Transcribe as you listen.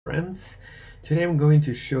friends. Today I'm going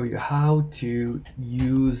to show you how to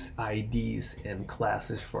use IDs and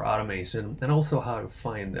classes for automation and also how to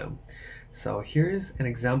find them. So here's an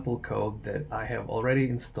example code that I have already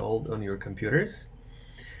installed on your computers.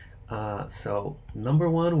 So number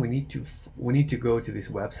one, we need to go to this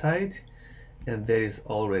website, and that is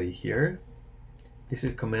already here. This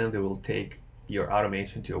is command that will take your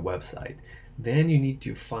automation to a website. Then you need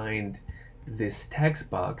to find this text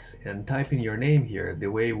box and type in your name here the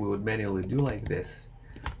way we would manually do like this,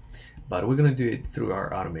 but we're gonna do it through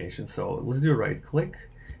our automation. So let's do a right click,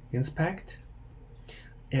 inspect,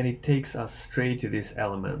 and it takes us straight to this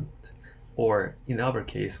element, or in our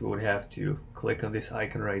case we would have to click on this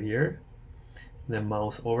icon right here, then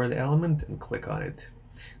mouse over the element and click on it.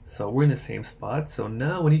 So we're in the same spot. So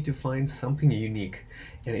now we need to find something unique,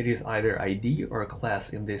 and it is either ID or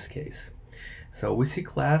class in this case. So we see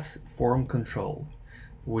class form control.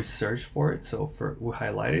 We search for it. So we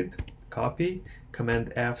highlight it, copy,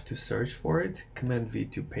 Command F to search for it, Command V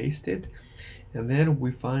to paste it, and then we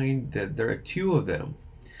find that there are two of them.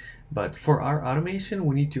 But for our automation,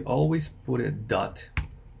 we need to always put a dot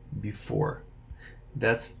before.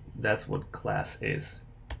 That's what class is.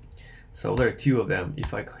 So there are two of them.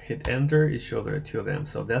 If I hit enter, it shows there are two of them.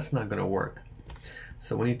 So that's not gonna work.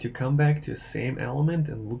 So we need to come back to the same element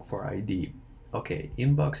and look for ID. Okay,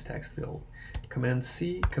 inbox text field. Command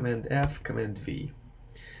C, Command F, Command V.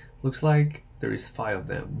 Looks like there is 5 of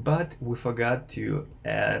them, but we forgot to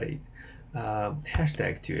add a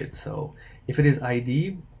hashtag to it. So if it is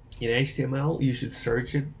ID in HTML, you should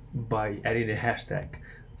search it by adding a hashtag.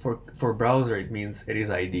 For browser, it means it is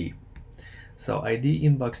ID. So ID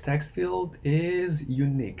inbox text field is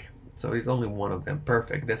unique. So there's only one of them.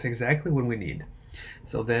 Perfect. That's exactly what we need.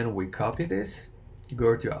 So then we copy this,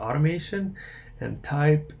 go to automation, and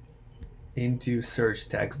type into search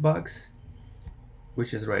text box,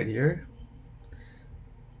 which is right here.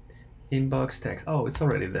 Inbox text. Oh, it's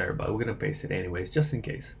already there, but we're gonna paste it anyways, just in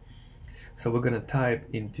case. So we're gonna type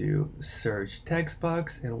into search text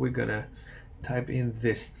box, and we're gonna type in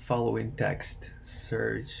this following text: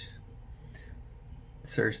 search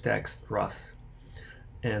text Russ,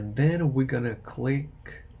 and then we're gonna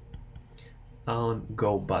click on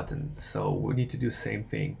go button. So we need to do the same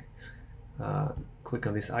thing. Click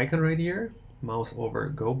on this icon right here, mouse over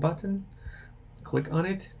go button, click on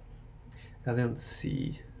it, and then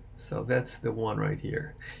see. So that's the one right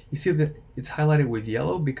here. You see that it's highlighted with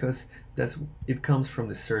yellow because it comes from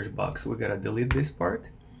the search box. We gotta delete this part,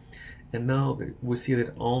 and now we see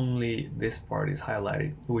that only this part is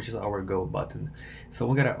highlighted, which is our go button. So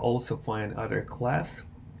we gotta also find either class,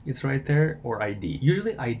 it's right there, or ID.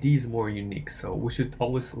 Usually ID is more unique, so we should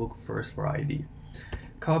always look first for ID.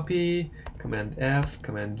 Copy, Command F,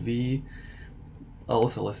 Command V.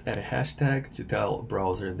 Also, let's add a hashtag to tell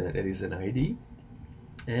browser that it is an ID.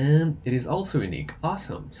 And it is also unique.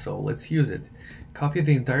 Awesome. So let's use it. Copy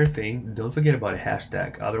the entire thing. Don't forget about a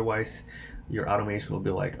hashtag. Otherwise, your automation will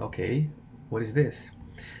be like, okay, what is this?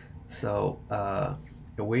 So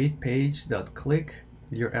await page dot click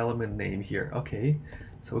your element name here. Okay.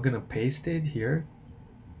 So we're gonna paste it here.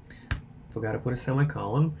 Forgot to put a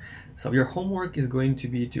semicolon. So your homework is going to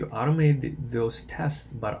be to automate those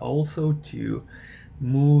tests, but also to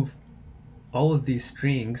move all of these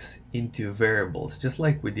strings into variables, just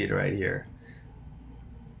like we did right here,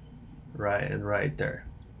 right there.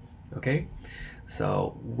 Okay,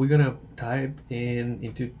 so we're gonna type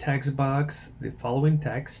into text box the following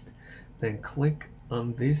text, then click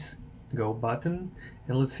on this go button,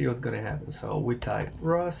 and let's see what's gonna happen. So we type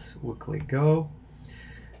Russ, we click go.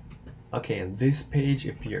 Okay, and this page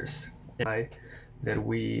appears. That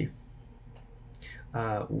we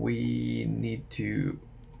need to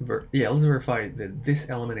let's verify that this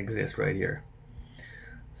element exists right here.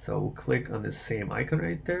 So we'll click on the same icon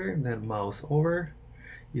right there, then mouse over.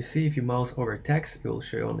 You see, if you mouse over text, it will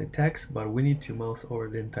show only text, but we need to mouse over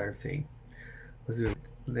the entire thing. Let's do it.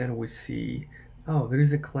 Then we see, oh, there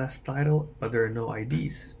is a class title, but there are no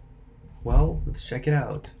IDs. Well, let's check it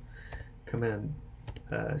out. Command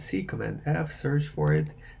C, Command F, search for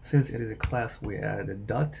it. Since it is a class, we add a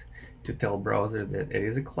dot to tell browser that it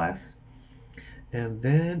is a class. And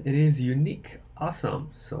then it is unique. Awesome.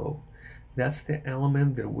 So that's the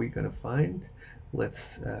element that we're gonna find.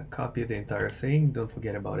 Let's copy the entire thing. Don't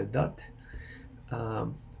forget about a dot.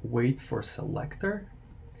 Wait for selector.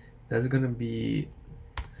 That's gonna be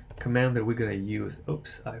a command that we're gonna use.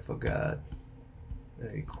 Oops, I forgot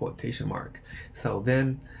a quotation mark. So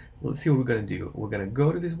then let's see what we're gonna do. We're gonna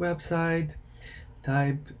go to this website,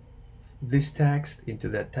 type this text into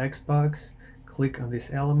that text box, click on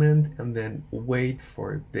this element, and then wait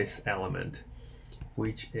for this element.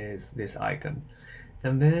 which is this icon.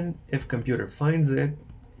 And then if computer finds it,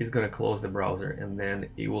 it's going to close the browser, and then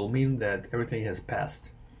it will mean that everything has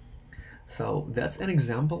passed. So that's an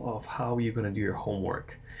example of how you're going to do your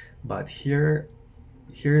homework. But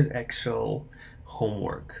here's actual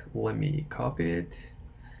homework. Let me copy it.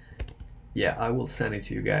 Yeah, I will send it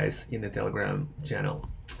to you guys in the Telegram channel.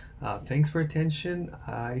 Thanks for attention.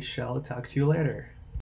 I shall talk to you later.